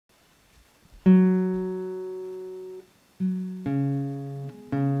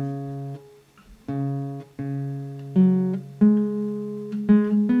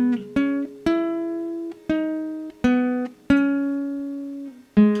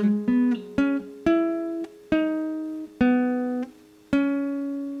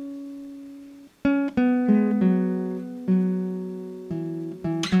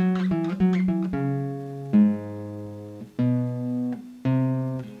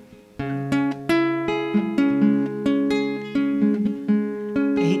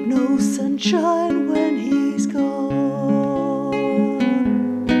sunshine when he's gone.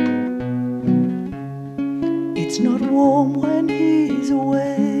 It's not warm when he's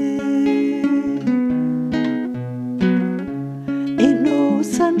away. Ain't no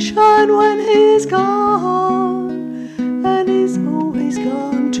sunshine when he's gone, and he's always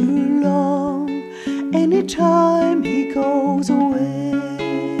gone too long. Anytime he goes away.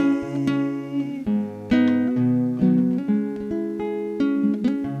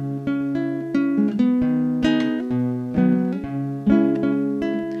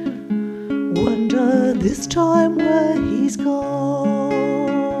 Wonder this time where he's gone.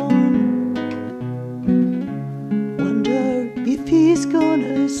 Wonder if he's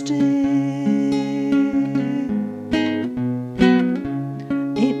gonna stay.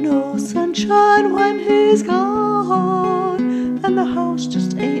 Ain't no sunshine when he's gone, and the house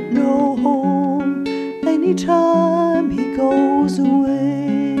just ain't no home anytime he goes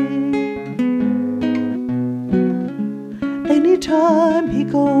away. Anytime he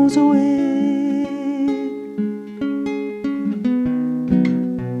goes away.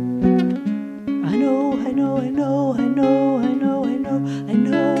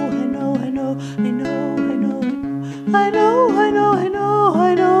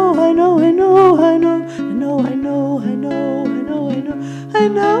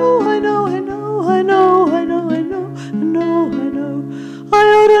 I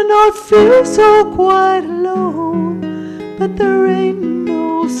ought to not feel so quite alone, but there ain't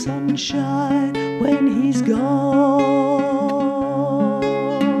no sunshine when he's gone.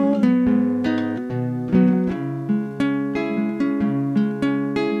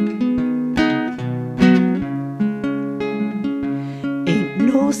 Ain't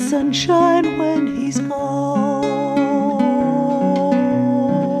no sunshine when he's gone.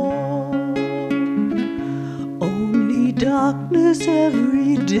 Only darkness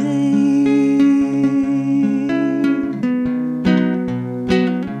every day.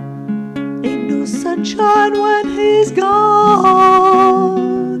 Ain't no sunshine when he's gone,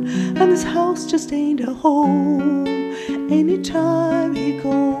 and this house just ain't a home anytime he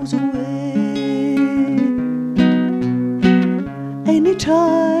goes away.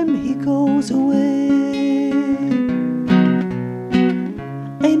 Anytime he goes away.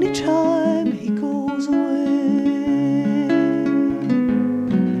 Anytime